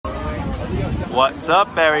What's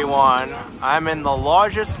up, everyone? I'm in the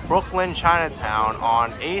largest Brooklyn Chinatown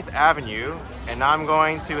on 8th Avenue, and I'm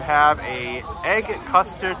going to have a Egg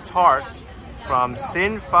Custard Tarts from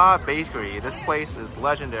Xin Fa Bakery. This place is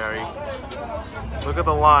legendary. Look at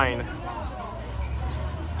the line.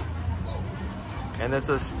 And this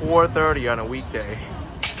is 4:30 on a weekday.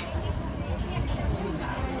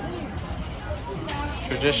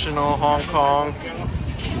 Traditional Hong Kong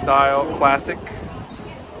style classic.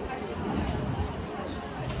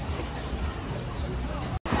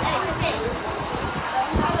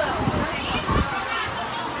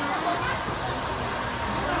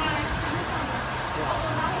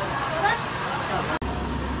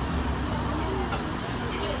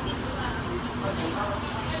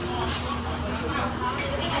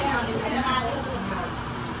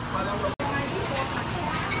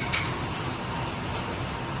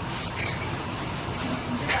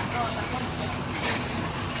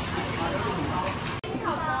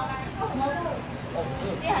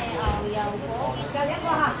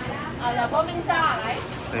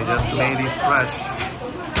 They just made these fresh.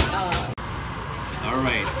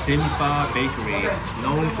 Alright, Xin Fa Bakery,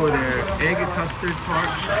 known for their egg custard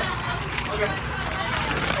tarts.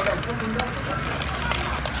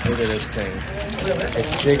 Look at this thing.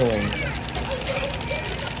 It's jiggling.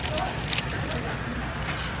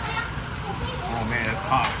 Oh man, it's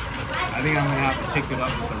hot. I think I'm gonna have to pick it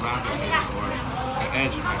up with the wrapper or the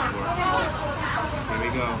edge before. Here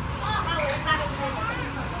we go.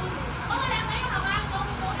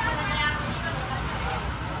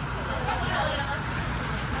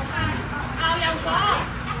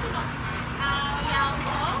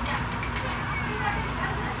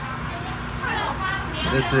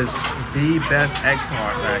 This is the best egg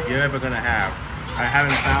tart that you're ever gonna have. I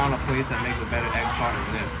haven't found a place that makes a better egg tart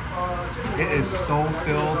than this. It is so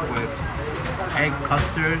filled with egg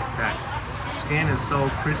custard. That skin is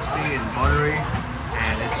so crispy and buttery,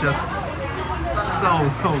 and it's just so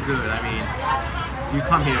good. I mean, you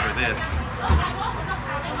come here for this.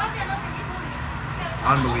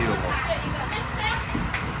 Unbelievable.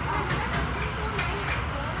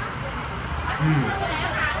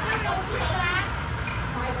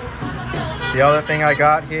 The other thing I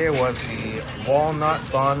got here was the walnut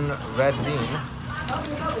bun red bean.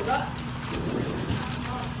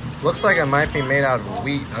 Looks like it might be made out of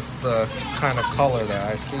wheat. That's the kind of color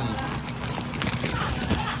that I see.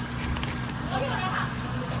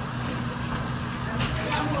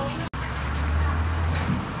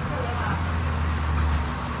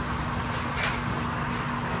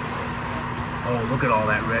 Oh, look at all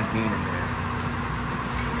that red bean in there.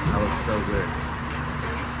 That looks so good.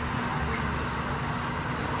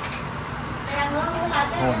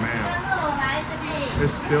 Oh man,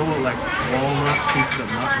 it's filled with like walnuts, pieces of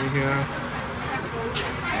nut in here,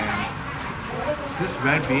 and this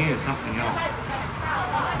red bean is something else.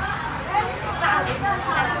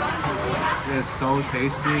 It is so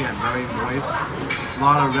tasty and very moist. A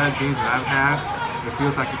lot of red beans that I've had, it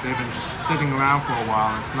feels like they've been sitting around for a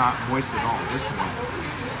while and it's not moist at all. This one,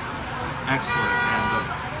 excellent, and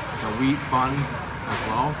the wheat bun as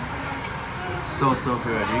well. So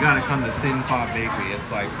good. You gotta come to Xin Fa Bakery. It's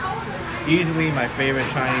like easily my favorite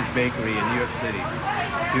Chinese bakery in New York City.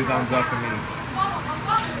 2 thumbs up for me.